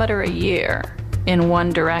 kilometer a year in one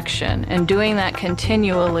direction, and doing that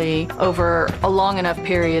continually over a long enough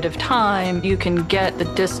period of time, you can get the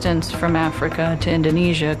distance from Africa to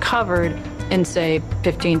Indonesia covered in, say,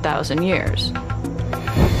 15,000 years.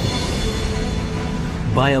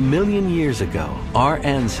 By 1 million years ago, our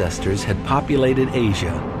ancestors had populated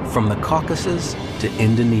Asia from the Caucasus to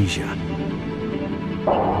Indonesia.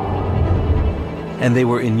 And they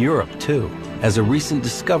were in Europe too, as a recent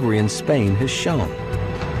discovery in Spain has shown.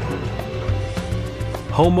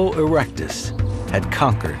 Homo erectus had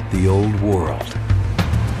conquered the old world.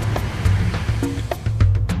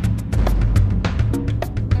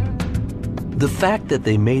 The fact that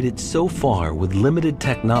they made it so far with limited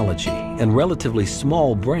technology and relatively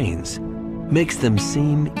small brains makes them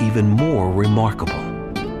seem even more remarkable.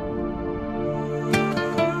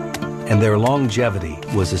 And their longevity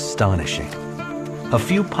was astonishing. A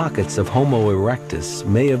few pockets of Homo erectus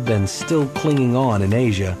may have been still clinging on in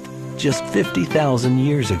Asia just 50,000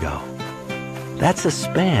 years ago. That's a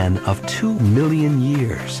span of 2 million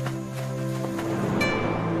years.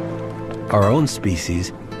 Our own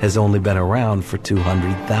species has only been around for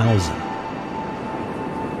 200,000.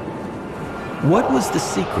 What was the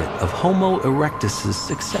secret of Homo erectus'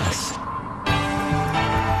 success?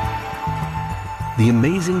 The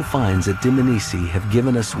amazing finds at Dmanisi have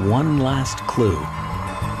given us one last clue.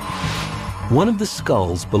 One of the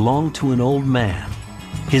skulls belonged to an old man.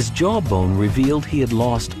 His jawbone revealed he had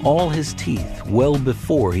lost all his teeth well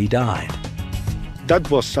before he died. That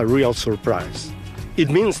was a real surprise. It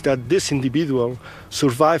means that this individual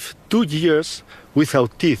survived 2 years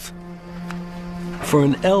without teeth. For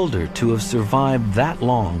an elder to have survived that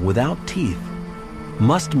long without teeth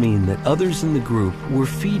must mean that others in the group were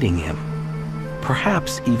feeding him,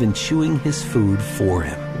 perhaps even chewing his food for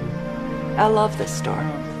him. I love this story.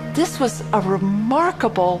 This was a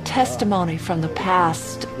remarkable testimony from the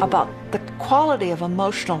past about the quality of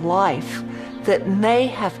emotional life that may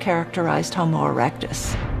have characterized Homo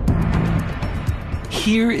erectus.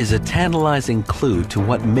 Here is a tantalizing clue to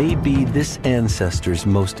what may be this ancestor's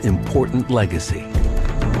most important legacy: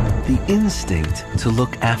 the instinct to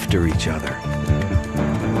look after each other.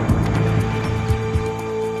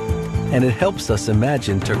 And it helps us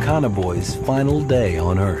imagine Turkana Boy's final day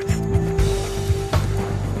on Earth.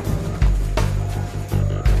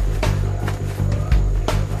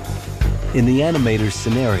 In the animator's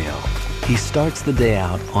scenario, he starts the day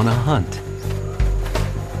out on a hunt.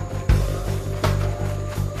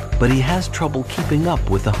 But he has trouble keeping up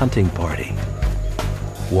with the hunting party.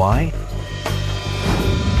 Why?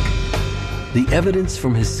 The evidence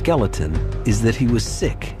from his skeleton is that he was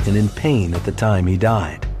sick and in pain at the time he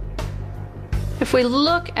died. If we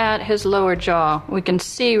look at his lower jaw, we can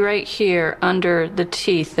see right here under the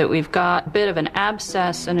teeth that we've got a bit of an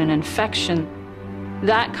abscess and an infection.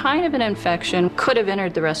 That kind of an infection could have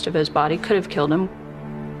entered the rest of his body, could have killed him.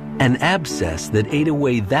 An abscess that ate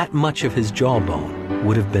away that much of his jawbone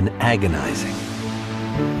would have been agonizing.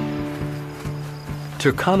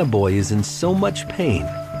 Turkana Boy is in so much pain,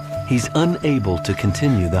 he's unable to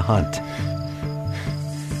continue the hunt.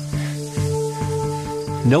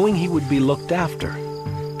 Knowing he would be looked after,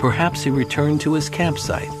 perhaps he returned to his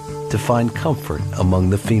campsite to find comfort among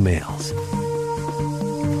the females.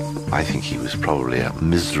 I think he was probably a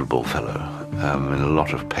miserable fellow, in a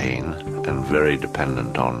lot of pain and very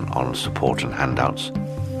dependent on support and handouts.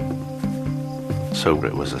 So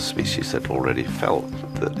it was a species that already felt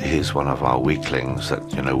that he's one of our weaklings that,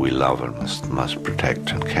 we love and must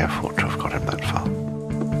protect and care for to have got him that far.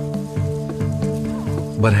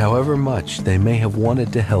 But however much they may have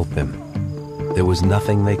wanted to help him, there was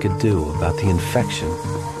nothing they could do about the infection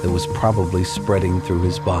that was probably spreading through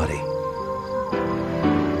his body.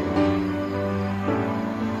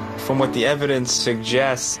 From what the evidence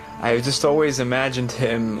suggests, I just always imagined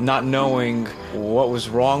him not knowing what was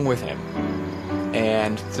wrong with him.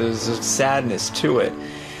 And there's a sadness to it.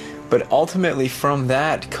 But ultimately from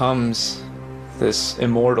that comes this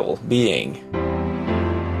immortal being.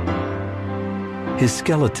 His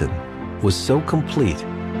skeleton was so complete,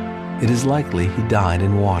 it is likely he died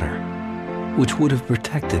in water, which would have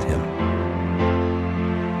protected him.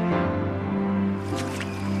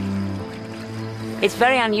 It's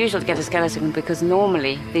very unusual to get a skeleton because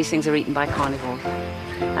normally these things are eaten by carnivores.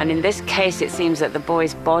 And in this case, it seems that the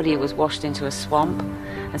boy's body was washed into a swamp,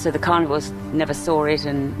 and so the carnivores never saw it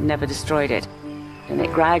and never destroyed it. And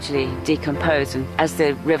it gradually decomposed, and as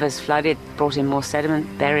the rivers flooded, brought in more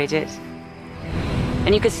sediment, buried it.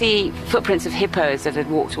 And you could see footprints of hippos that had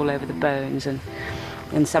walked all over the bones, and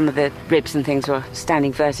some of the ribs and things were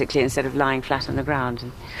standing vertically instead of lying flat on the ground.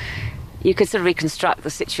 And you could sort of reconstruct the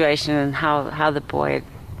situation and how the boy,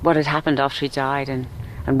 what had happened after he died and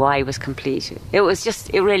why he was complete. It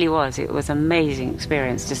really was an amazing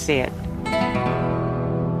experience to see it.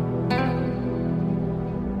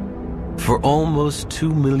 For almost 2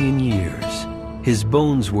 million years, his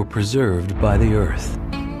bones were preserved by the earth.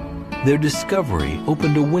 Their discovery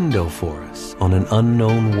opened a window for us on an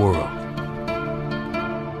unknown world.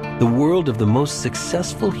 The world of the most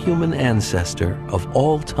successful human ancestor of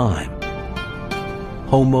all time,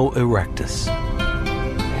 Homo erectus.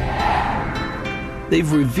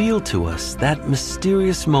 They've revealed to us that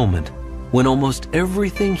mysterious moment when almost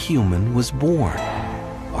everything human was born.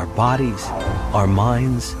 Our bodies, our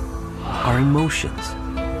minds, our emotions.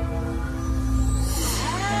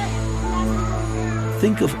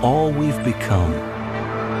 Think of all we've become.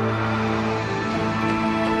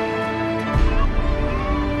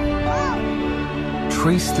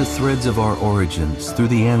 Trace the threads of our origins through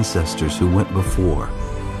the ancestors who went before.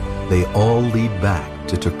 They all lead back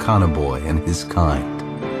to Turkana Boy and his kind,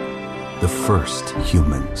 the first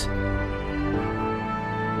humans.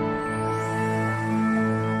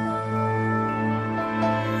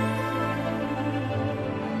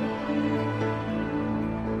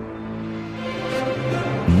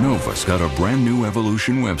 Nova's got a brand new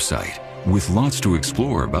evolution website with lots to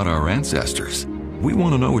explore about our ancestors. We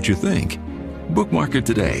want to know what you think. Bookmark it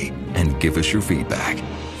today and give us your feedback.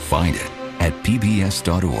 Find it at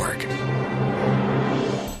pbs.org.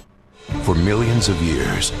 For millions of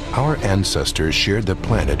years, our ancestors shared the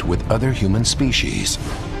planet with other human species.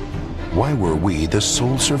 Why were we the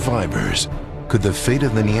sole survivors? Could the fate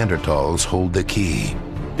of the Neanderthals hold the key?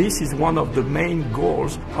 This is one of the main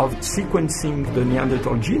goals of sequencing the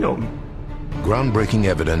Neanderthal genome. Groundbreaking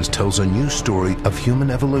evidence tells a new story of human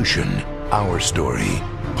evolution. Our story.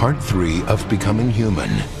 Part 3 of Becoming Human.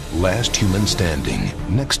 Last Human Standing.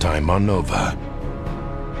 Next time on Nova.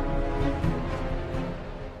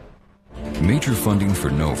 Major funding for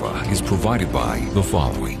Nova is provided by the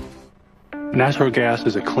following. Natural gas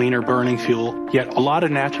is a cleaner burning fuel, yet a lot of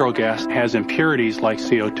natural gas has impurities like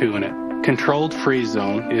CO2 in it. Controlled freeze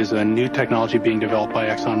zone is a new technology being developed by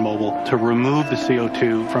ExxonMobil to remove the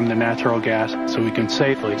CO2 from the natural gas so we can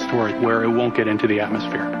safely store it where it won't get into the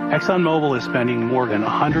atmosphere. ExxonMobil is spending more than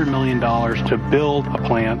 $100 million to build a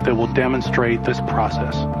plant that will demonstrate this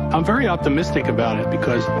process. I'm very optimistic about it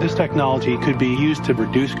because this technology could be used to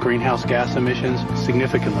reduce greenhouse gas emissions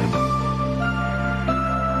significantly.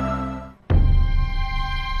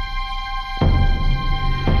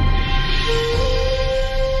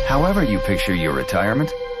 However you picture your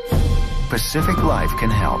retirement, Pacific Life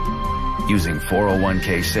can help. Using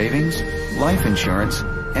 401k savings, life insurance,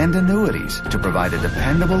 and annuities to provide a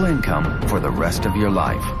dependable income for the rest of your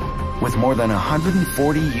life. With more than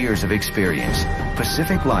 140 years of experience,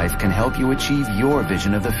 Pacific Life can help you achieve your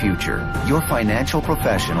vision of the future. Your financial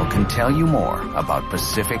professional can tell you more about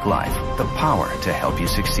Pacific Life, the power to help you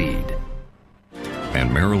succeed.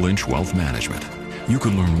 And Merrill Lynch Wealth Management. You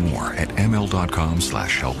can learn more at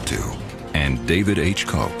ml.com/help2. And David H.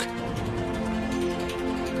 Koch.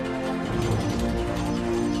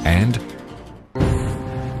 And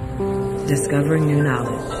Discovering New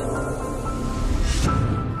Knowledge.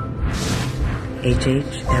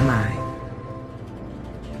 HHMI.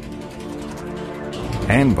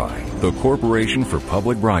 And by the Corporation for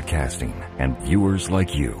Public Broadcasting and viewers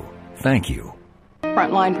like you. Thank you.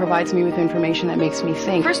 Frontline provides me with information that makes me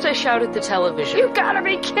think. First I shout at the television. You gotta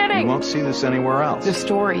be kidding! You won't see this anywhere else. The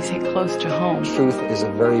stories hit close to home. Truth is a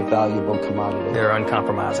very valuable commodity. They're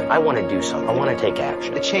uncompromising. I want to do something. I want to take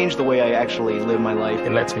action. It changed the way I actually live my life.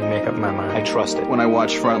 It lets me make up my mind. I trust it. When I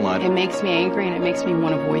watch Frontline, It makes me angry and it makes me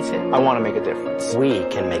want to voice it. I want to make a difference. We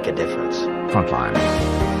can make a difference. Frontline.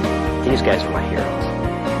 These guys are my heroes.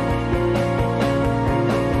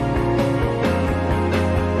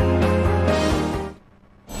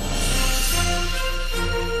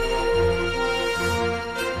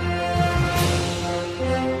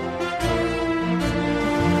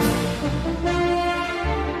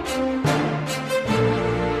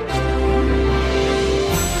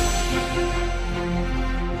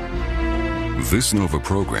 This Nova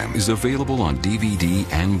program is available on DVD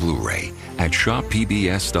and Blu-ray at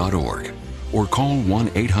shoppbs.org or call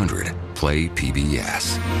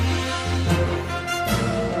 1-800-PLAY-PBS.